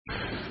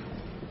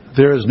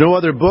There is no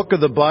other book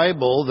of the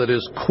Bible that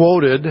is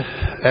quoted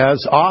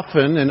as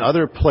often in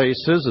other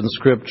places in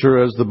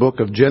Scripture as the book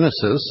of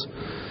Genesis.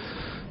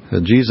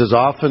 Jesus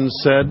often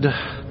said,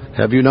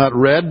 "Have you not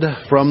read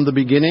from the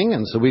beginning?"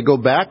 And so we go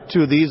back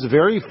to these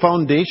very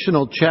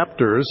foundational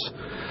chapters.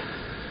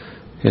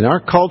 In our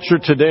culture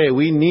today,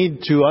 we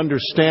need to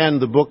understand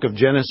the book of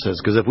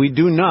Genesis, because if we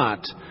do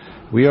not,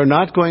 we are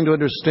not going to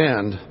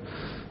understand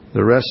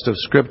the rest of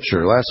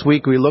Scripture. Last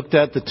week we looked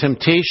at the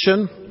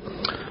temptation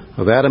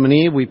of Adam and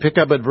Eve. We pick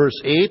up at verse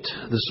 8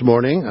 this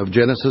morning of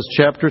Genesis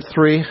chapter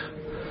 3.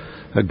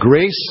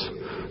 Grace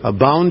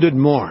abounded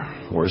more,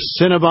 or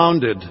sin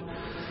abounded.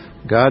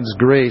 God's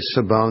grace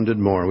abounded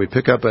more. We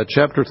pick up at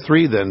chapter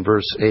 3 then,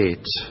 verse 8.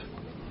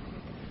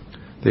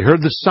 They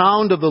heard the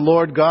sound of the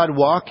Lord God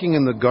walking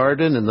in the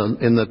garden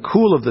in the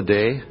cool of the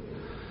day.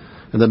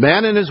 And the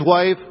man and his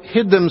wife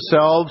hid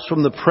themselves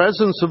from the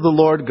presence of the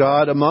Lord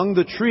God among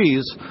the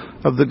trees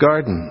of the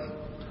garden.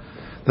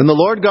 Then the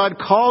Lord God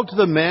called to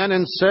the man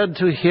and said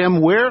to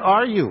him, "Where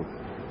are you?"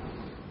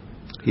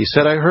 He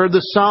said, "I heard the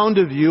sound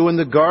of you in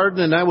the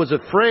garden, and I was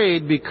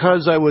afraid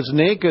because I was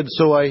naked,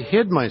 so I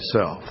hid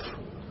myself."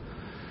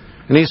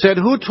 And he said,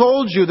 "Who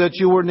told you that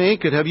you were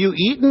naked? Have you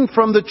eaten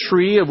from the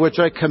tree of which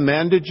I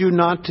commanded you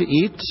not to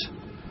eat?"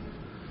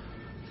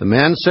 The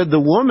man said,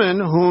 "The woman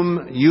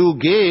whom you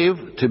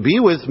gave to be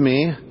with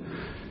me,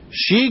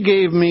 she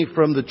gave me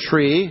from the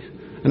tree,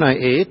 and I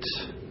ate."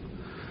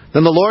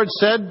 Then the Lord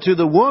said to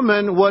the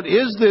woman, "What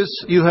is this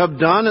you have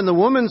done?" And the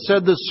woman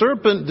said, "The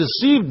serpent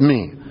deceived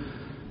me,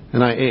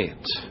 and I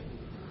ate."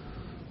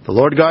 The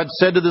Lord God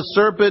said to the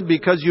serpent,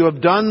 "Because you have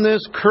done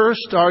this,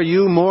 cursed are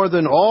you more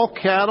than all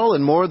cattle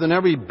and more than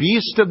every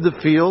beast of the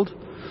field.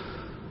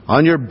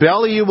 On your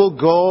belly you will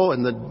go,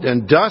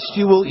 and dust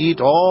you will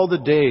eat all the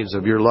days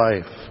of your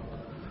life.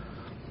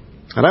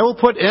 And I will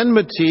put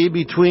enmity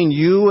between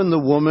you and the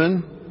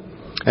woman,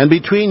 and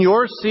between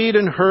your seed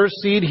and her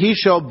seed. He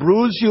shall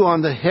bruise you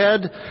on the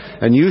head,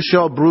 and you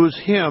shall bruise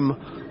him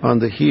on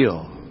the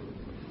heel."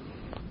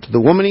 To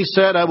the woman he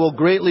said, "I will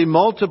greatly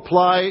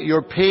multiply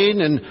your pain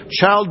in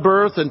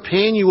childbirth, and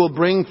pain you will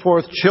bring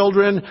forth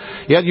children.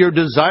 Yet your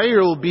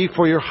desire will be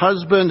for your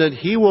husband, and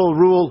he will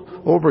rule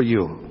over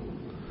you."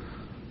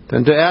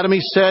 Then to Adam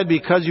he said,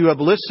 "Because you have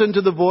listened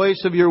to the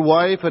voice of your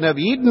wife, and have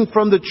eaten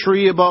from the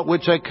tree about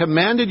which I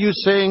commanded you,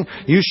 saying,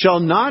 'You shall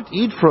not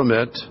eat from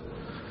it,'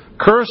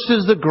 cursed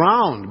is the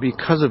ground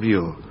because of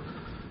you.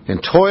 In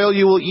toil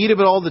you will eat of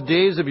it all the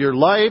days of your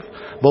life.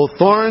 Both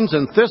thorns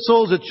and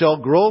thistles it shall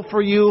grow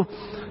for you,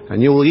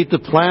 and you will eat the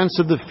plants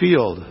of the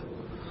field.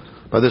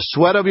 By the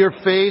sweat of your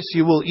face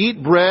you will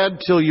eat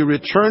bread till you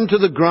return to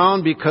the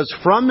ground, because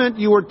from it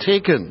you were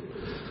taken.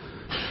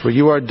 For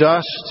you are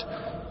dust,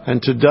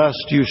 and to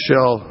dust you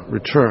shall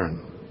return."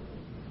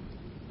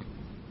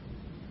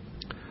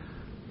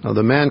 Now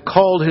the man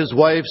called his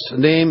wife's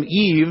name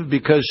Eve,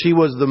 because she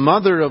was the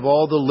mother of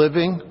all the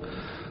living.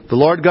 The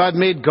Lord God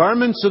made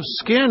garments of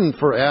skin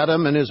for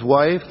Adam and his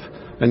wife,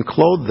 and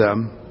clothed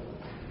them.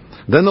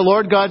 Then the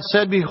Lord God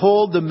said,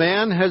 "Behold, the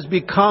man has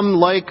become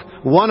like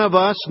one of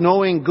us,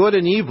 knowing good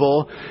and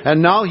evil,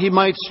 and now he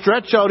might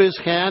stretch out his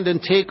hand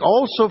and take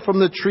also from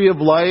the tree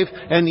of life,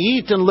 and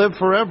eat and live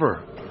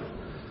forever."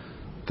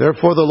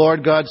 Therefore the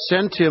Lord God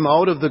sent him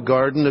out of the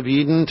Garden of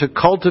Eden to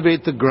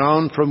cultivate the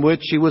ground from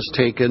which he was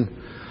taken.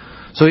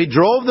 So he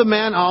drove the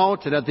man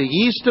out, and at the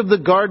east of the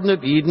Garden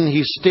of Eden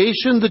he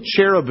stationed the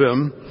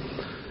cherubim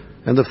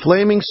and the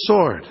flaming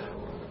sword,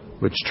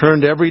 which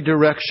turned every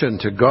direction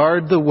to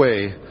guard the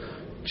way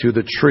to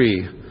the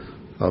tree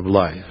of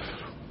life.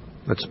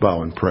 Let's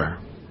bow in prayer.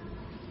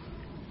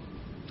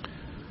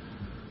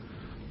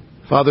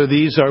 Father,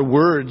 these are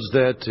words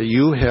that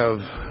you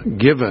have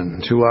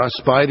given to us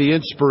by the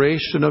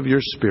inspiration of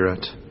your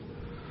Spirit.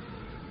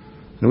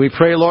 And we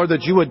pray, Lord,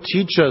 that you would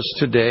teach us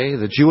today,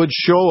 that you would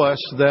show us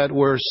that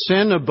where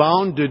sin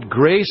abounded,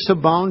 grace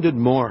abounded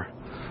more.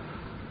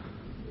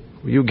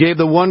 You gave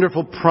the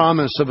wonderful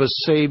promise of a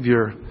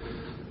Savior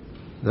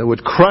that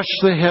would crush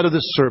the head of the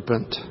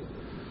serpent.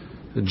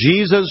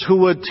 Jesus, who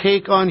would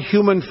take on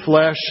human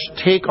flesh,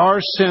 take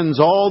our sins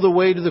all the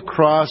way to the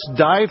cross,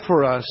 die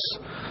for us,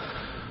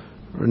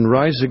 and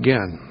rise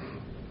again.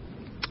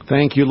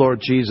 Thank you, Lord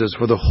Jesus,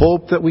 for the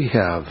hope that we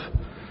have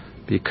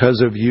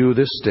because of you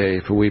this day,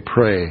 for we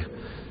pray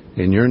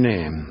in your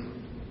name.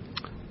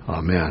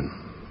 Amen.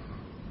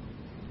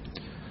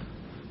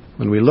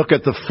 When we look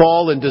at the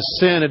fall into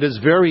sin, it is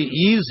very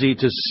easy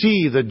to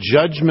see the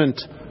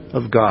judgment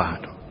of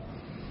God.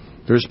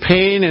 There's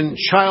pain in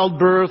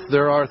childbirth,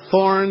 there are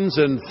thorns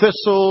and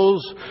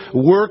thistles,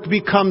 work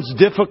becomes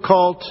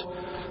difficult,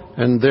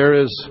 and there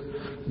is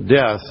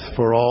death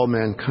for all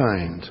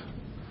mankind.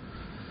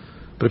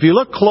 But if you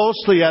look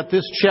closely at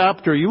this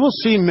chapter, you will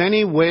see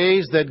many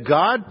ways that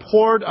God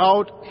poured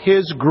out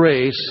His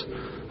grace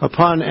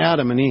upon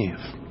Adam and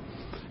Eve.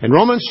 In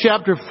Romans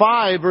chapter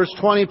 5, verse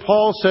 20,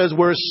 Paul says,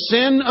 "Where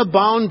sin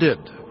abounded,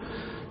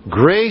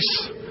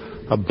 grace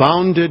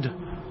abounded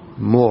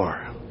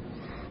more."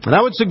 And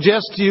I would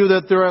suggest to you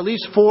that there are at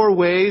least 4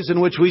 ways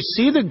in which we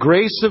see the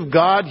grace of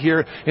God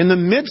here in the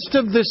midst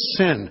of this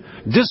sin,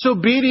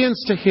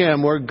 disobedience to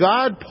Him, where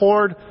God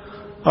poured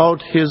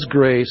out His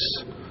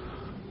grace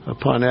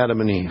upon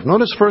Adam and Eve.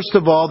 Notice first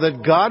of all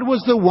that God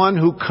was the one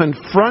who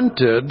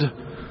confronted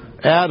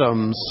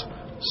Adam's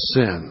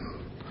sin.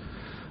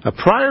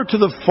 Prior to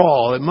the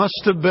fall, it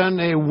must have been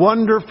a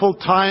wonderful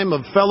time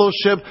of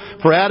fellowship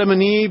for Adam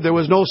and Eve. There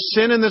was no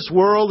sin in this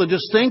world, and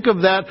just think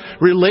of that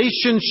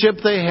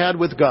relationship they had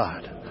with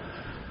God.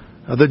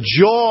 The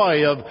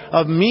joy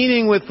of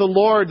meeting with the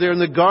Lord there in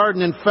the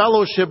garden and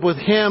fellowship with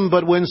Him.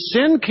 But when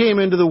sin came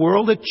into the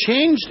world, it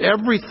changed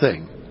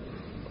everything.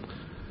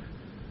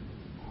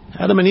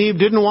 Adam and Eve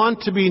didn't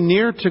want to be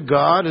near to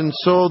God, and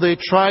so they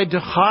tried to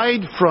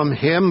hide from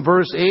Him.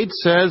 Verse 8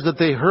 says that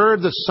they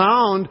heard the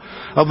sound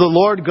of the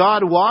Lord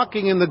God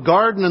walking in the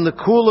garden in the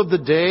cool of the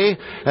day,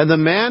 and the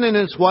man and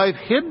his wife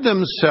hid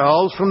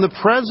themselves from the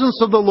presence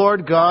of the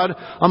Lord God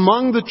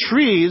among the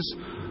trees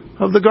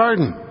of the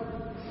garden.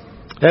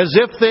 As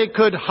if they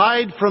could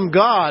hide from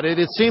God.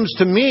 It seems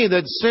to me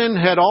that sin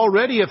had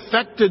already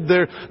affected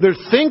their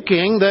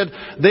thinking, that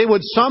they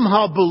would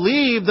somehow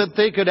believe that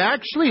they could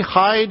actually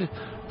hide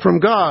from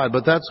God,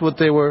 but that's what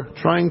they were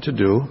trying to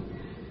do.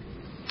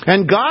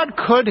 And God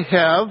could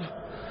have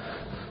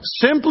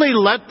simply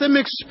let them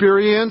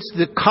experience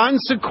the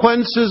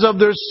consequences of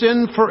their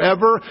sin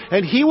forever,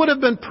 and He would have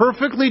been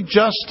perfectly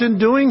just in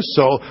doing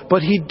so,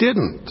 but He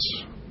didn't.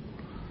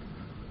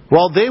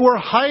 While they were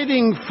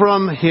hiding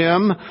from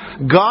Him,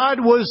 God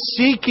was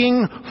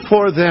seeking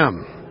for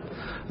them.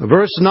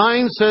 Verse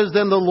 9 says,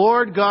 Then the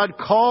Lord God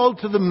called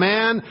to the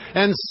man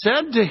and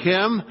said to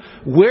him,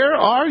 Where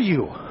are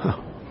you?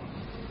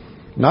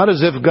 Not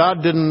as if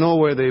God didn't know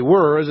where they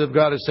were, as if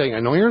God is saying, I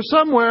know you're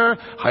somewhere,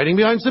 hiding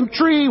behind some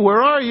tree.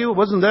 Where are you? It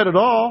wasn't that at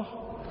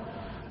all.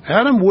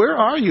 Adam, where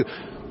are you?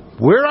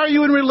 Where are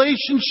you in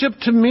relationship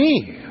to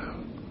me?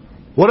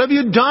 What have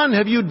you done?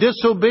 Have you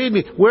disobeyed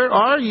me? Where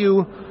are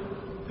you,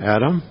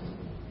 Adam?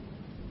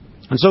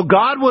 And so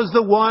God was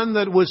the one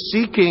that was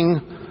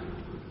seeking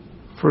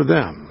for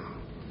them.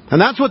 And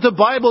that's what the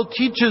Bible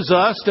teaches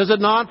us, does it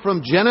not,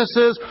 from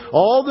Genesis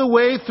all the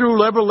way through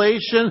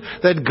Revelation,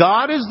 that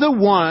God is the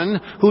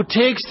one who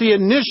takes the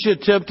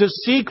initiative to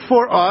seek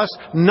for us,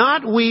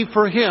 not we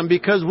for Him,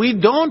 because we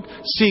don't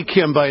seek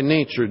Him by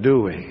nature,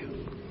 do we?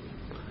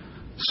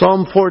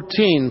 Psalm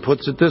 14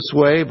 puts it this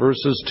way,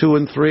 verses 2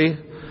 and 3.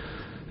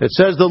 It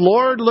says, The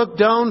Lord looked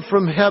down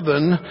from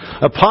heaven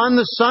upon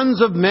the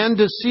sons of men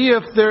to see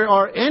if there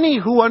are any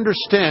who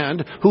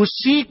understand, who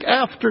seek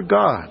after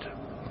God.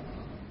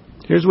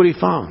 Here's what He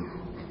found.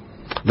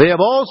 They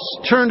have all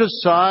turned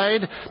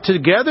aside.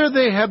 Together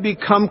they have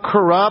become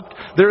corrupt.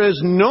 There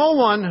is no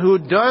one who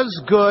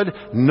does good,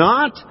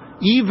 not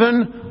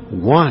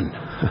even one.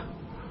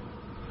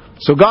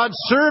 So God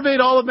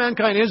surveyed all of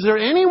mankind. Is there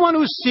anyone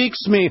who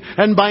seeks me?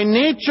 And by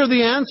nature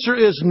the answer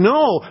is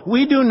no,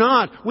 we do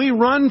not. We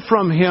run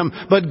from Him.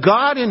 But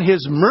God in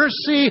His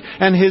mercy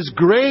and His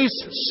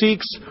grace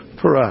seeks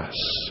for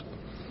us.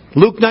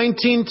 Luke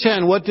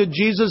 19:10, what did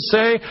Jesus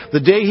say? The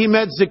day He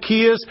met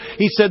Zacchaeus,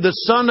 He said, The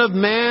Son of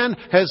Man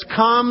has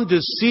come to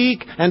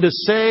seek and to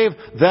save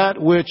that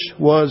which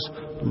was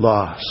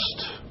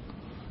lost.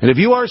 And if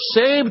you are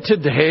saved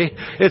today,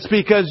 it's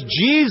because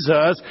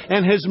Jesus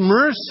and His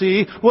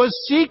mercy was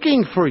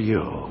seeking for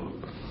you.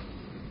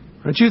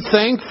 Aren't you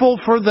thankful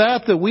for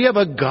that we have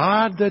a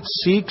God that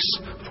seeks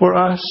for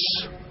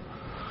us?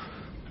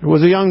 There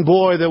was a young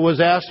boy that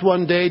was asked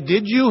one day,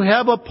 Did you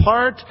have a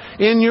part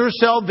in your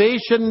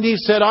salvation? And he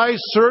said, I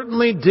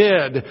certainly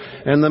did.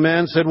 And the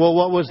man said, Well,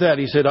 what was that?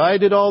 He said, I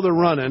did all the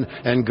running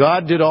and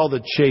God did all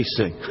the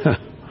chasing.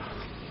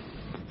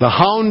 The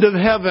hound of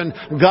heaven,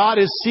 God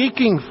is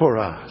seeking for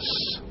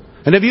us.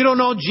 And if you don't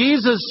know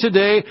Jesus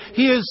today,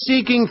 He is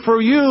seeking for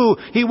you.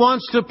 He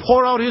wants to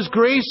pour out His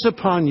grace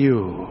upon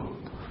you.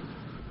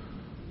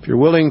 If you're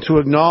willing to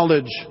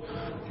acknowledge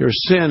your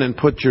sin and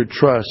put your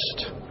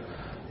trust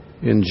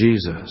in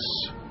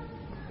Jesus.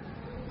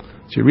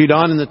 As you read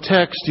on in the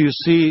text, you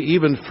see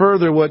even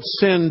further what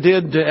sin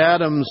did to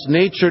Adam's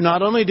nature.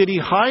 Not only did he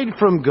hide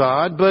from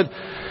God, but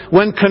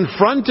when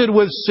confronted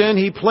with sin,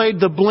 he played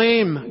the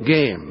blame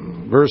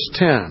game. Verse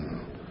 10.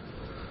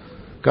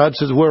 God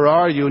says, Where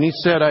are you? And he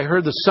said, I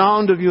heard the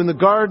sound of you in the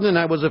garden, and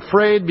I was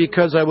afraid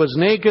because I was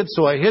naked,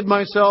 so I hid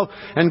myself.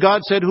 And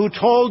God said, Who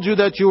told you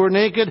that you were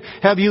naked?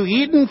 Have you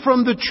eaten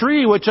from the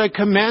tree which I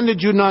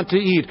commanded you not to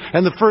eat?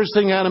 And the first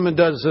thing Adam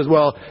does is,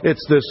 well,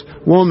 it's this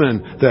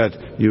woman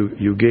that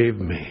you gave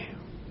me.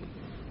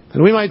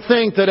 And we might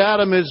think that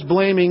Adam is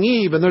blaming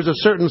Eve, and there's a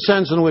certain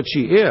sense in which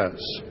he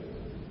is.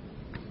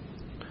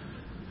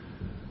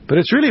 But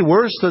it's really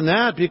worse than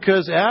that,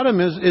 because Adam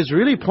is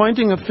really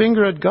pointing a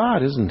finger at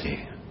God, isn't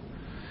he?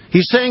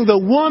 He's saying, the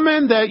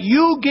woman that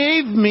you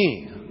gave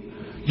me,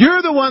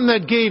 you're the one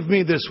that gave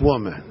me this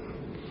woman.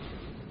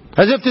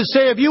 As if to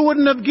say, if you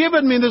wouldn't have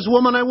given me this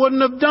woman, I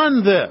wouldn't have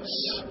done this.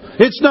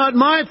 It's not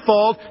my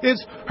fault,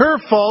 it's her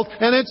fault,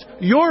 and it's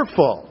your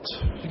fault.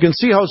 You can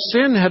see how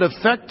sin had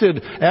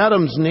affected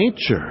Adam's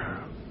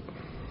nature.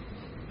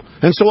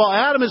 And so while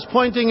Adam is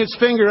pointing his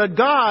finger at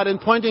God and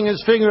pointing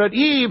his finger at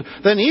Eve,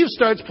 then Eve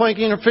starts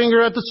pointing her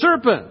finger at the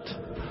serpent.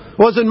 It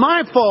wasn't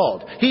my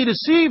fault. He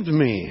deceived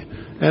me,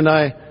 and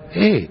I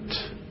ate.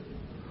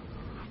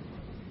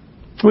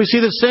 We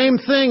see the same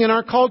thing in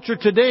our culture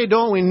today,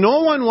 don't we?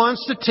 No one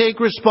wants to take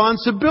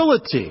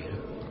responsibility.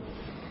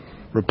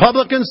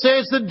 Republicans say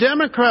it's the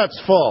Democrats'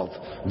 fault.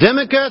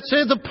 Democrats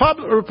say it's the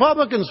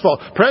Republicans' fault.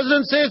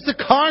 President says it's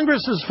the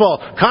Congress's fault.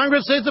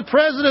 Congress says it's the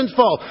President's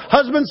fault.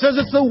 Husband says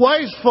it's the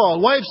wife's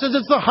fault. Wife says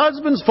it's the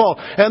husband's fault.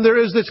 And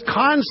there is this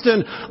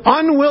constant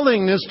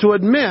unwillingness to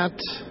admit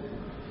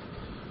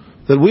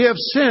that we have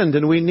sinned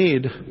and we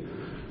need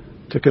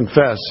to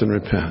confess and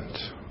repent.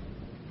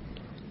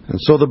 And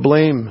so the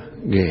blame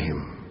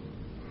game.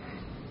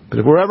 But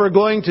if we're ever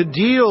going to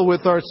deal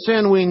with our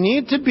sin, we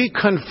need to be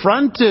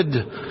confronted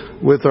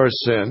with our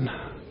sin.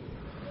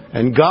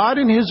 And God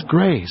in His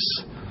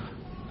grace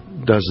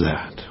does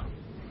that.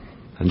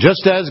 And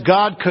just as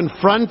God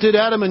confronted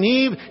Adam and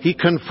Eve, He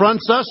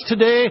confronts us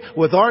today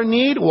with our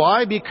need.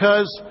 Why?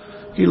 Because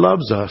He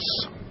loves us.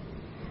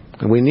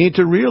 And we need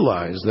to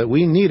realize that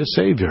we need a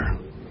Savior.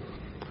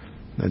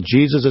 That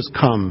Jesus has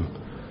come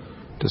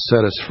to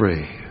set us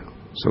free.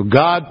 So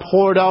God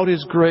poured out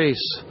His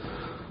grace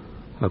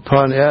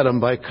upon Adam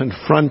by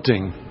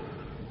confronting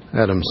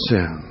Adam's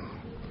sin.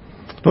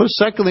 Notice,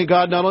 secondly,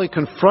 God not only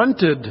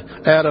confronted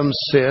Adam's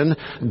sin,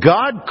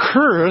 God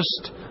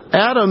cursed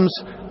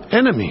Adam's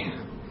enemy.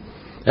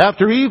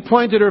 After Eve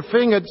pointed her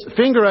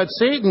finger at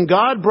Satan,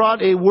 God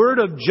brought a word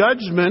of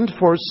judgment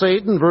for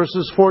Satan,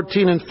 verses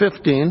 14 and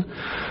 15.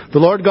 The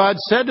Lord God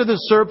said to the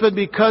serpent,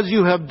 "Because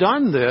you have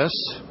done this,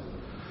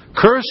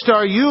 cursed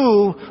are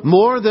you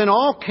more than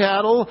all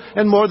cattle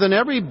and more than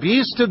every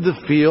beast of the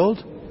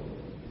field.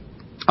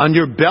 On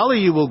your belly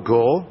you will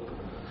go,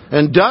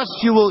 and dust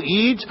you will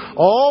eat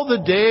all the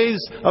days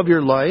of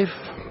your life."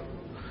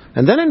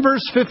 And then in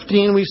verse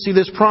 15 we see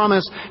this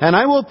promise, "And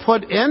I will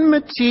put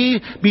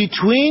enmity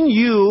between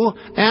you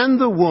and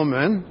the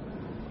woman,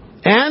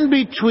 and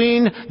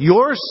between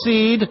your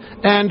seed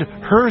and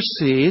her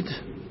seed.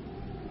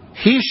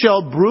 He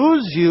shall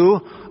bruise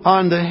you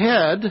on the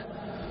head,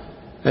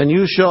 and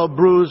you shall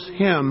bruise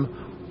him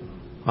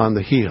on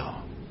the heel."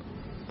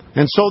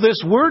 And so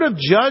this word of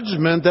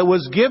judgment that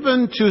was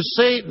given to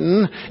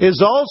Satan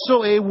is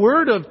also a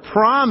word of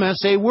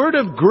promise, a word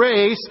of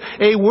grace,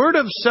 a word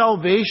of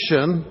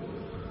salvation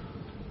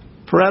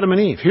for Adam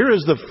and Eve. Here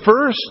is the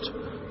first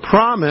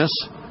promise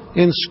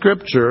in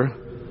Scripture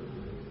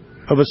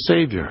of a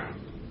Savior.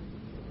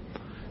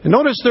 And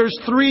notice there's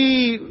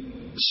three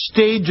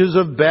stages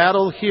of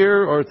battle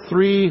here, or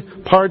three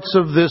parts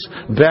of this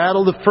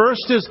battle. The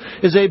first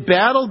is a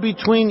battle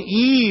between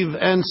Eve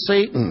and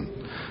Satan.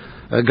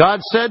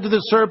 God said to the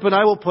serpent,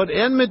 "I will put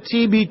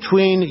enmity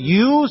between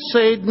you,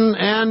 Satan,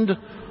 and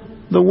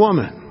the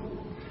woman."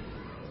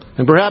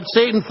 And perhaps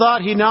Satan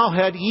thought he now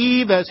had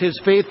Eve as his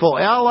faithful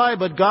ally,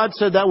 but God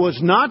said that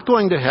was not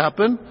going to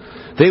happen.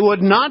 They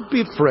would not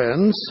be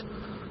friends.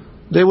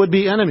 They would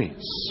be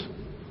enemies.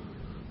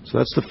 So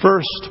that's the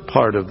first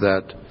part of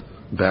that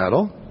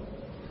battle.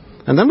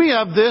 And then we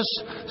have this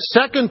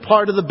second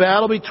part of the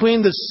battle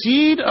between the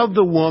seed of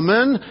the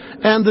woman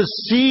and the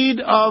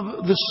seed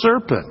of the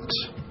serpent.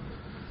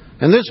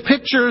 And this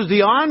pictures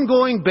the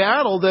ongoing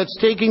battle that's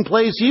taking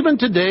place even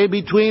today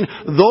between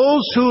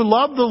those who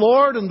love the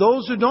Lord and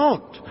those who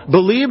don't.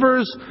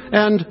 Believers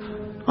and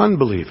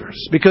unbelievers.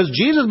 Because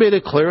Jesus made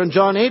it clear in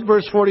John 8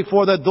 verse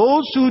 44 that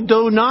those who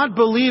do not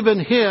believe in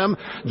Him,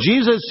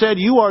 Jesus said,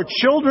 "You are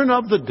children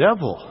of the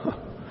devil.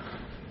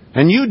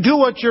 And you do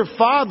what your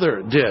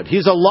father did."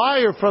 He's a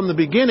liar from the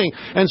beginning.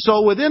 And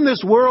so within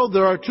this world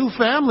there are two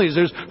families.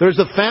 There's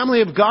the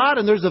family of God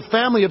and there's the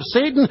family of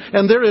Satan.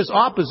 And there is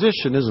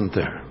opposition, isn't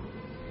there?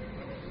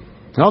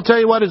 And I'll tell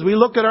you what, as we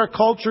look at our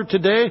culture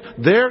today,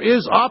 there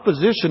is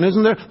opposition,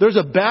 isn't there? There's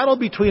a battle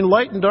between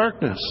light and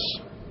darkness.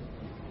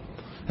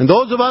 And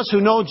those of us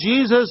who know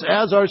Jesus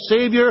as our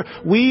Savior,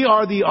 we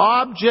are the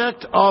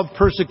object of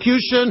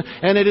persecution,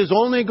 and it is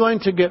only going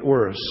to get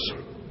worse.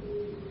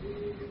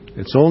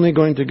 It's only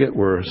going to get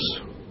worse.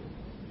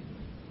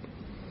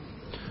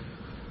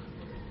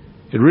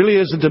 It really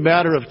isn't a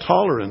matter of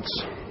tolerance,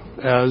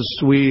 as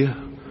we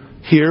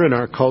hear in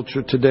our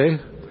culture today.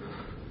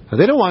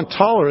 They don't want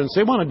tolerance.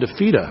 They want to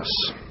defeat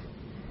us.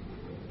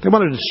 They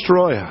want to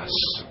destroy us.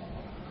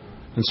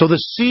 And so the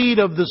seed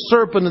of the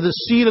serpent and the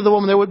seed of the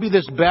woman, there would be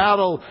this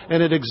battle,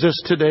 and it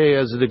exists today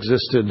as it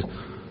existed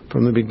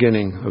from the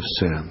beginning of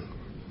sin.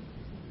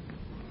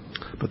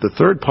 But the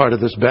third part of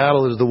this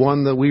battle is the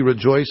one that we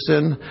rejoice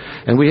in.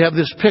 And we have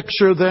this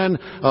picture then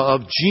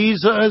of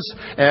Jesus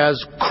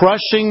as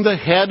crushing the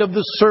head of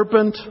the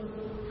serpent.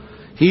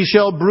 "He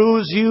shall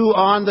bruise you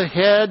on the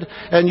head,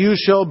 and you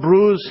shall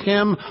bruise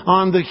him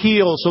on the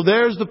heel." So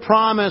there's the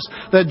promise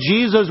that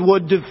Jesus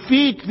would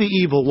defeat the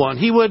evil one.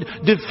 He would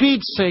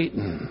defeat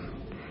Satan.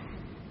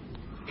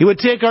 He would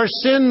take our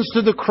sins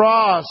to the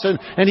cross,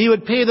 and He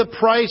would pay the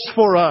price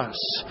for us.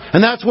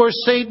 And that's where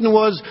Satan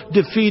was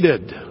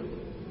defeated.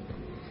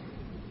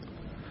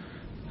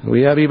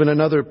 We have even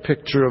another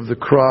picture of the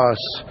cross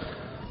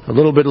a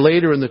little bit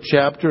later in the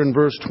chapter in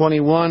verse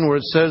 21 where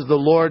it says, the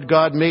Lord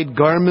God made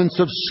garments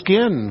of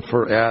skin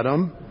for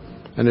Adam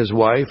and his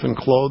wife and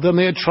clothed them.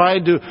 They had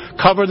tried to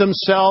cover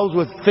themselves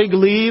with fig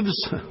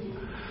leaves,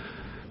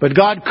 but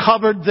God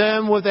covered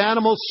them with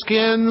animal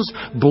skins.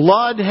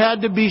 Blood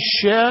had to be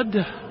shed.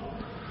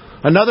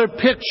 Another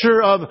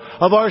picture of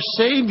our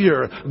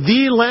Savior,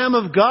 the Lamb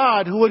of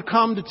God who would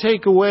come to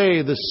take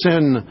away the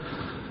sin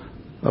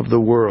of the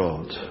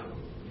world.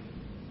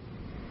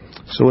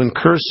 So in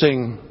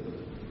cursing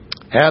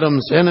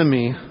Adam's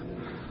enemy,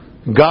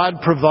 God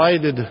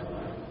provided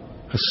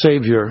a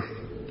Savior.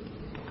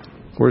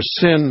 Where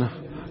sin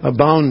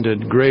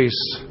abounded,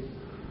 grace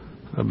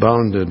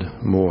abounded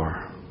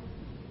more.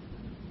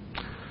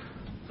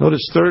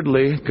 Notice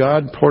thirdly,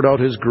 God poured out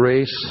His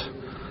grace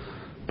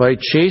by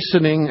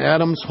chastening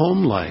Adam's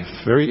home life.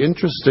 Very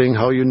interesting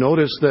how you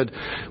notice that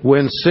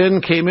when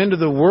sin came into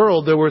the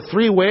world, there were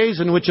three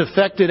ways in which it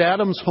affected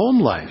Adam's home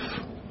life.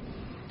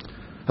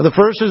 The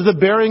first is the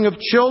bearing of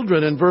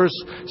children. In verse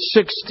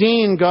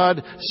 16,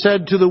 God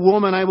said to the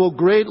woman, I will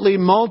greatly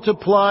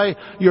multiply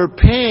your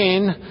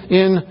pain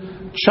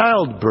in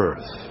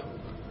childbirth.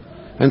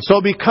 And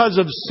so because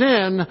of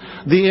sin,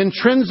 the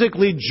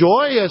intrinsically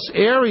joyous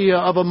area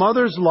of a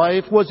mother's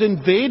life was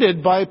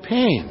invaded by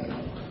pain.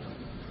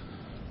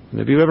 And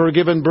if you've ever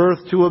given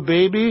birth to a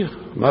baby,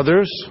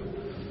 mothers,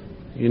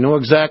 you know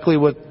exactly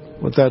what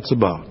that's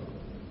about.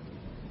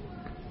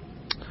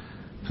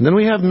 And then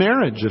we have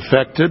marriage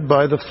affected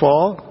by the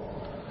fall.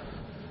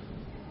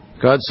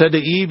 God said to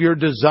Eve, your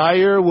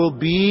desire will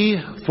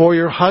be for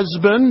your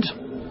husband,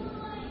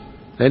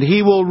 and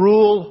he will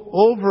rule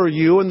over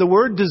you. And the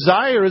word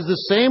desire is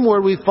the same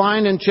word we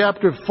find in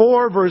chapter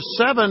 4, verse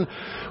 7,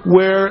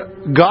 where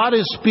God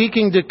is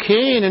speaking to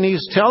Cain, and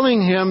He's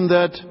telling him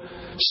that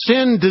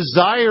sin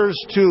desires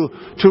to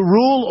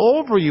rule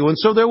over you. And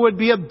so there would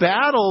be a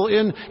battle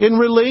in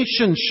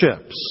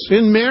relationships,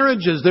 in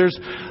marriages.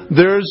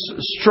 There's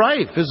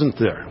strife, isn't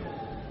there?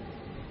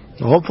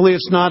 Hopefully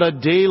it's not a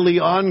daily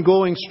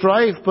ongoing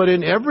strife, but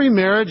in every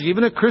marriage,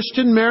 even a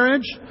Christian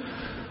marriage,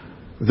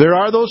 there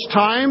are those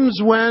times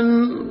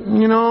when,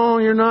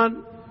 you're not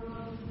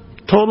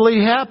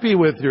totally happy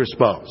with your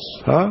spouse.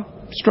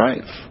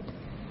 Strife.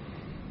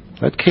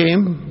 That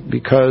came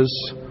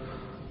because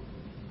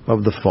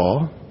of the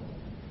fall.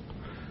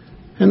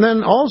 And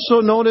then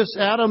also notice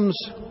Adam's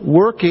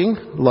working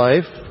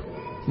life.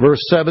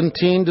 Verse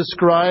 17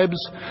 describes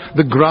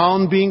the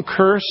ground being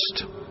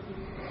cursed.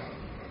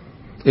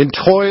 In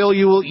toil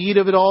you will eat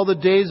of it all the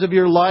days of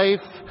your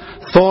life.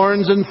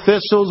 Thorns and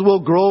thistles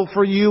will grow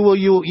for you.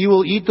 You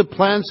will eat the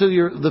plants of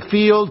the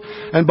field,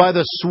 and by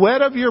the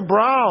sweat of your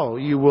brow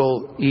you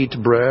will eat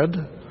bread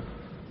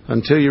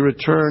until you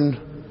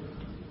return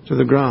to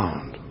the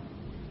ground.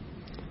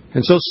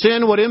 And so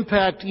sin would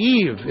impact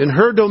Eve in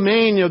her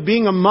domain of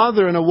being a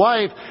mother and a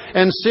wife,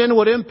 and sin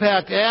would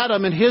impact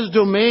Adam in his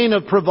domain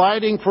of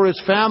providing for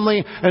his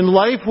family, and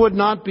life would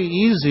not be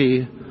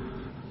easy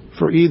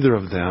for either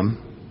of them.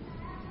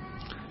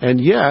 And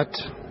yet,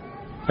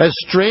 as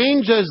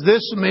strange as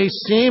this may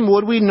seem,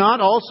 would we not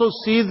also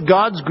see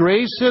God's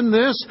grace in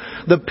this?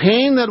 The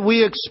pain that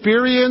we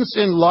experience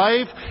in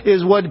life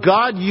is what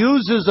God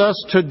uses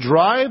us to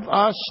drive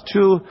us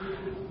to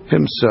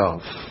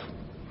Himself.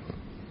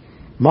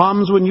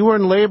 Moms, when you were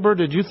in labor,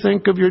 did you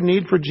think of your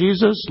need for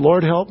Jesus?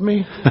 Lord, help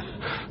me.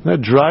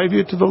 That drive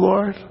you to the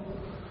Lord?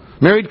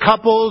 Married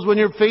couples, when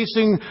you're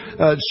facing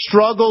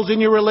struggles in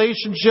your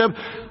relationship,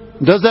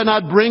 does that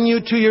not bring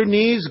you to your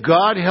knees?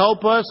 God,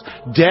 help us.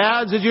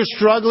 Dads, as you're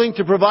struggling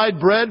to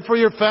provide bread for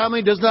your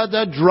family, does not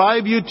that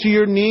drive you to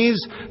your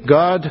knees?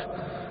 God,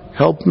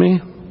 help me.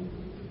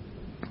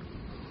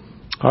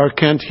 R.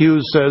 Kent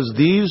Hughes says,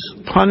 these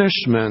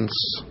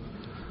punishments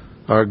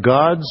are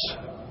God's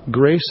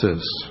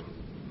graces.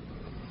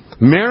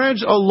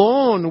 Marriage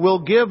alone will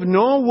give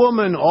no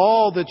woman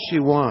all that she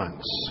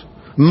wants.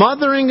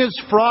 Mothering is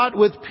fraught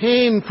with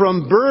pain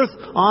from birth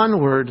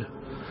onward.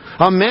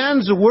 A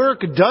man's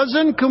work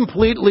doesn't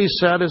completely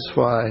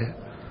satisfy.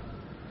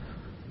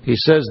 He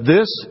says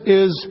this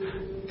is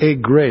a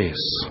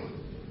grace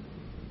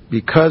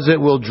because it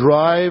will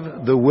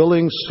drive the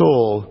willing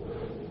soul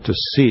to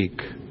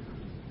seek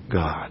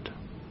God.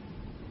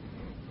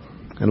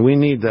 And we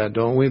need that,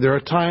 don't we? There are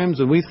times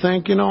when we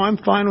think, I'm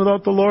fine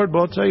without the Lord, but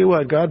I'll tell you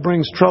what, God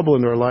brings trouble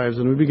into our lives,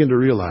 and we begin to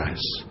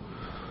realize,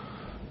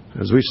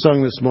 as we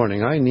sung this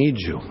morning, I need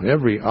you.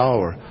 Every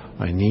hour,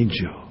 I need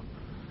you.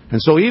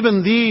 And so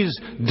even these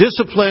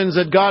disciplines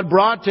that God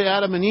brought to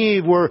Adam and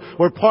Eve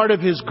were part of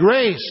His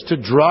grace to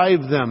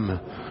drive them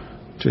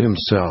to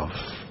Himself.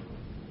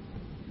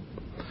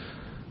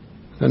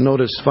 And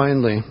notice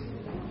finally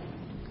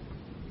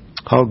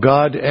how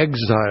God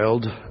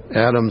exiled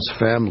Adam's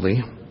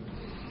family.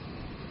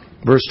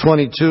 Verse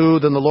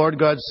 22, then the Lord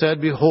God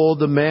said, behold,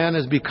 the man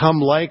has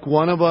become like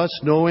one of us,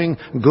 knowing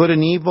good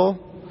and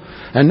evil.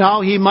 And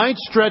now he might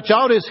stretch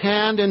out his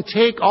hand and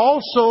take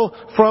also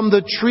from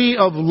the tree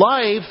of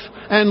life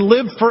and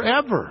live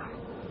forever.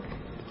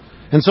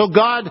 And so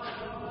God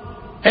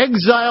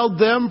exiled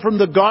them from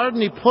the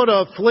garden. He put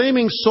a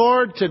flaming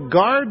sword to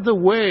guard the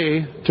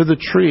way to the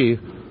tree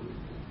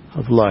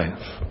of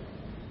life.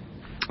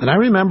 And I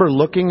remember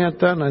looking at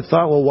that and I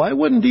thought, well, why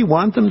wouldn't He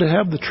want them to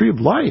have the tree of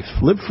life,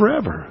 live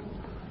forever?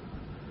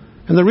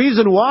 And the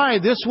reason why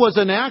this was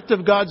an act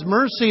of God's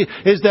mercy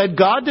is that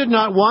God did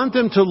not want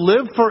them to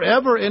live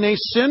forever in a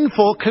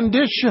sinful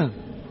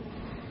condition.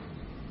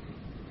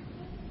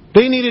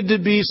 They needed to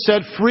be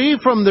set free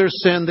from their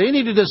sin. They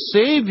needed a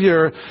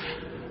Savior.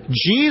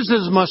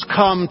 Jesus must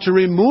come to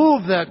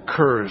remove that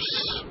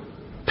curse,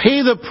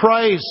 pay the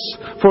price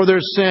for their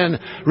sin,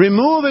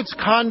 remove its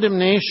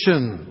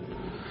condemnation.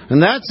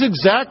 And that's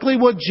exactly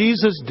what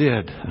Jesus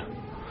did.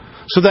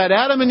 So that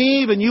Adam and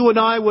Eve and you and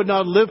I would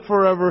not live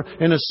forever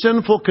in a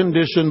sinful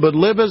condition, but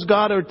live as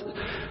God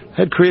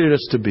had created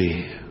us to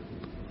be.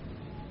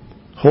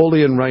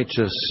 Holy and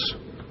righteous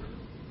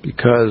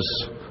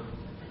because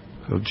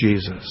of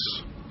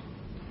Jesus.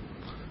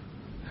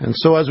 And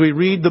so as we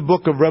read the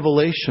book of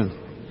Revelation,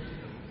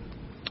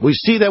 we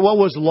see that what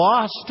was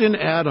lost in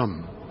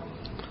Adam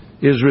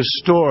is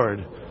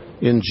restored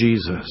in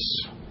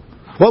Jesus.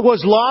 What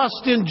was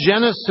lost in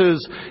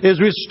Genesis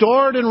is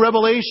restored in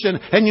Revelation.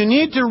 And you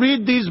need to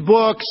read these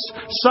books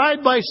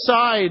side by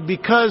side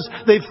because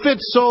they fit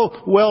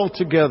so well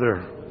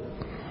together.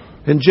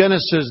 In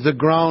Genesis, the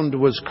ground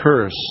was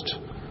cursed.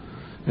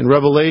 In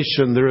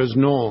Revelation, there is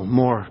no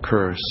more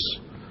curse.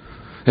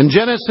 In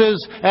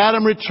Genesis,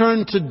 Adam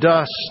returned to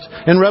dust.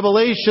 In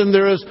Revelation,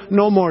 there is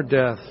no more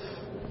death.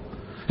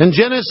 In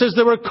Genesis,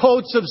 there were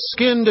coats of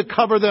skin to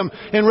cover them.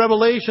 In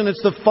Revelation,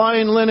 it's the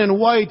fine linen,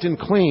 white and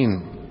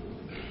clean.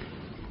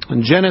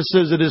 In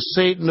Genesis, it is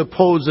Satan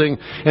opposing.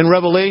 In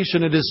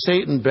Revelation, it is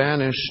Satan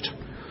banished.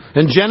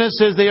 In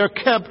Genesis, they are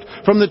kept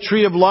from the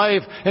tree of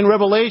life. In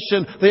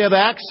Revelation, they have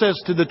access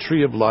to the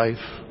tree of life.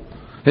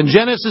 In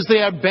Genesis, they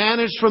are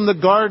banished from the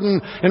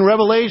garden. In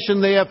Revelation,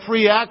 they have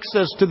free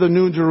access to the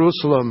New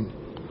Jerusalem.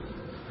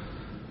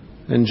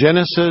 In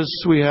Genesis,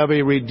 we have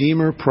a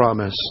Redeemer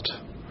promised.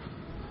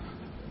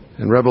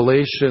 In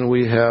Revelation,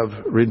 we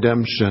have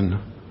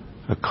redemption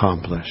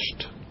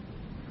accomplished.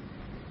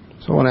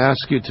 So I want to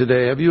ask you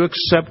today, have you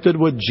accepted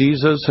what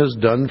Jesus has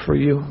done for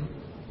you?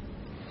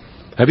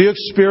 Have you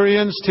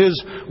experienced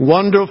His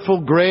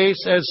wonderful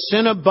grace as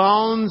sin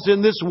abounds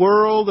in this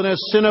world and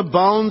as sin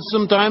abounds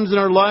sometimes in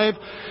our life?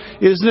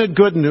 Isn't it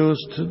good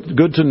news,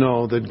 good to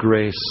know that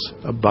grace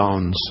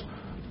abounds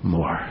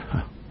more?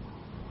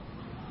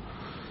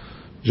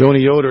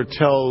 Joni Yoder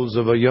tells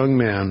of a young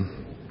man,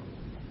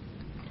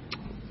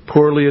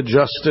 poorly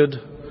adjusted.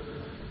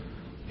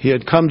 He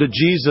had come to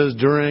Jesus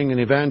during an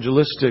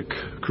evangelistic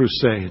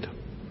crusade.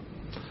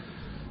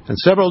 And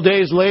several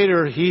days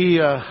later, he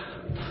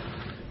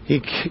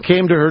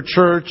came to her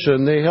church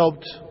and they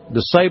helped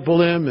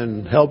disciple him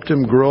and helped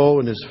him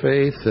grow in his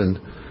faith. And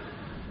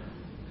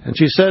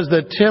she says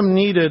that Tim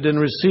needed and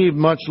received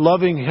much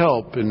loving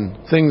help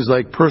in things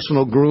like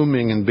personal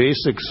grooming and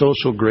basic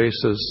social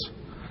graces.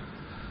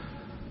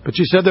 But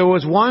she said there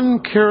was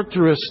one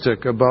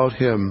characteristic about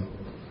him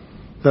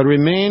that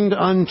remained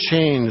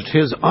unchanged,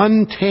 his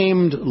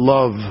untamed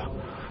love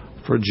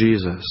for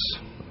Jesus.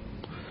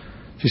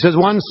 She says,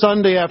 one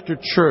Sunday after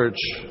church,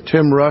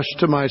 Tim rushed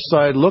to my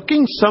side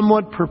looking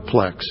somewhat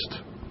perplexed.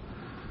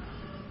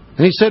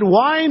 And he said,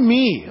 "Why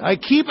me? I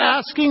keep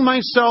asking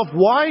myself,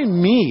 why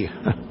me?"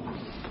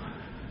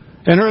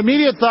 And her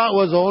immediate thought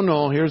was, oh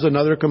no, here's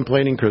another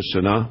complaining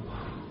Christian, huh?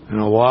 You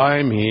know,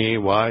 why me?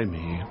 Why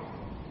me?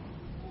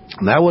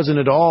 And that wasn't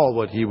at all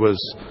what he was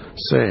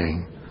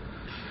saying.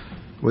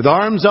 With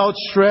arms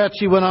outstretched,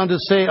 he went on to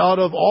say, out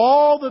of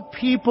all the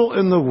people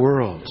in the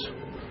world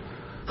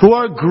who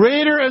are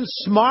greater and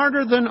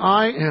smarter than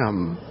I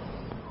am,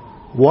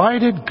 why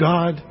did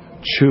God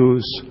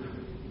choose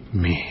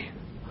me?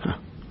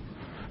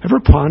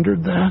 Ever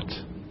pondered that?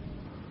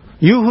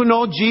 You who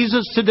know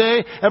Jesus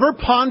today, ever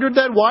pondered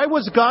that? Why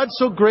was God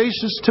so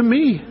gracious to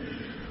me?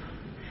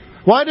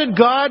 Why did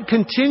God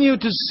continue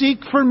to seek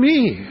for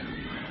me?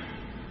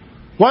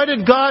 Why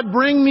did God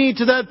bring me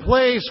to that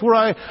place where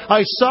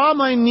I saw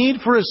my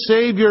need for a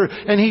Savior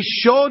and He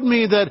showed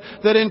me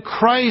that in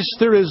Christ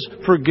there is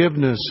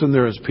forgiveness and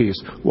there is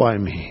peace? Why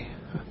me?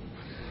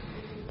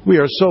 We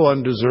are so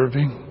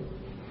undeserving.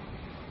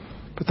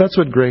 But that's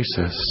what grace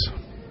is.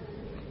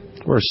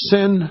 Where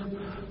sin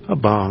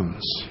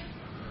abounds,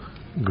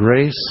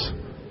 grace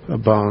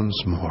abounds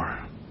more.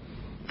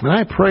 And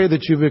I pray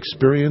that you've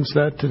experienced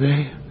that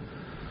today.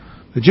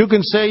 That you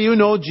can say you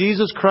know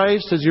Jesus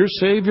Christ as your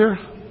Savior.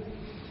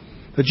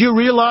 That you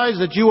realize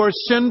that you are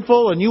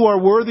sinful and you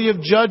are worthy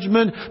of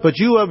judgment, but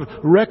you have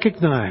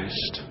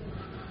recognized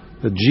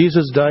that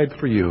Jesus died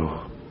for you.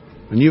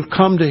 And you've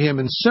come to Him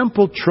in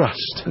simple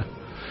trust,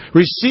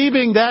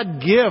 receiving that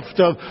gift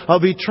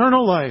of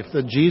eternal life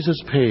that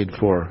Jesus paid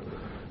for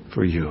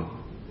you.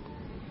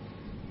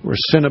 Where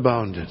sin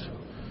abounded,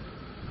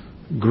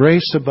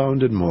 grace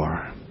abounded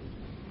more.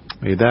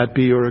 May that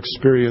be your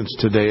experience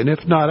today. And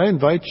if not, I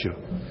invite you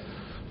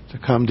to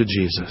come to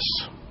Jesus.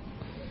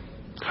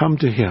 Come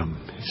to Him.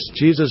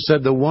 Jesus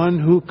said, the one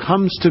who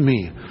comes to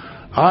me,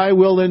 I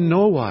will in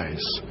no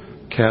wise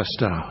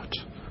cast out.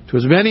 To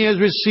as many as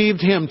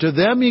received Him, to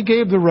them He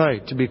gave the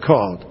right to be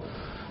called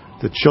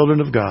the children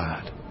of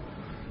God,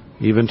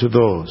 even to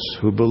those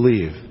who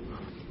believe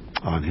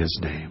on His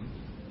name.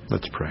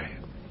 Let's pray.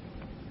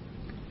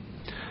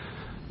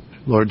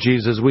 Lord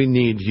Jesus, we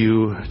need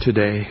You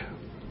today.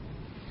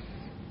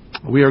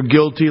 We are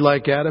guilty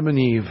like Adam and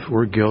Eve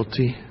were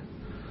guilty.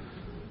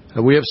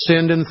 We have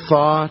sinned in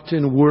thought,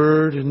 in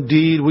word, in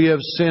deed. We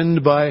have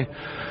sinned by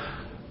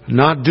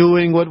not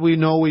doing what we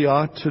know we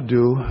ought to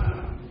do.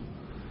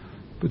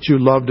 But You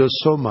loved us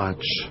so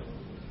much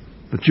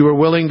that You were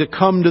willing to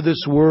come to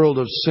this world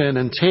of sin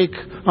and take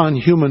on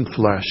human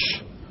flesh.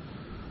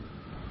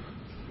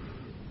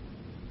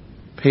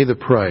 Pay the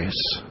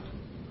price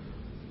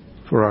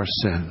for our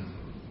sin.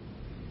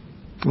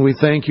 And we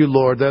thank You,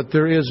 Lord, that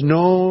there is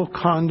no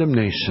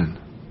condemnation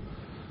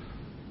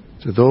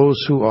to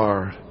those who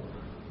are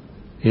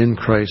in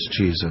Christ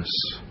Jesus.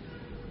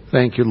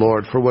 Thank You,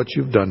 Lord, for what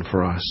You've done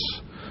for us.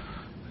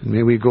 And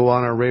may we go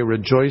on our way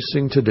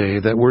rejoicing today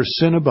that where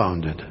sin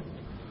abounded,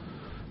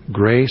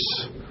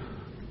 grace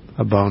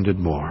abounded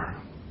more.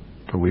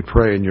 For we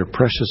pray in Your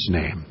precious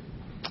name.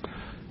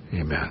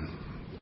 Amen.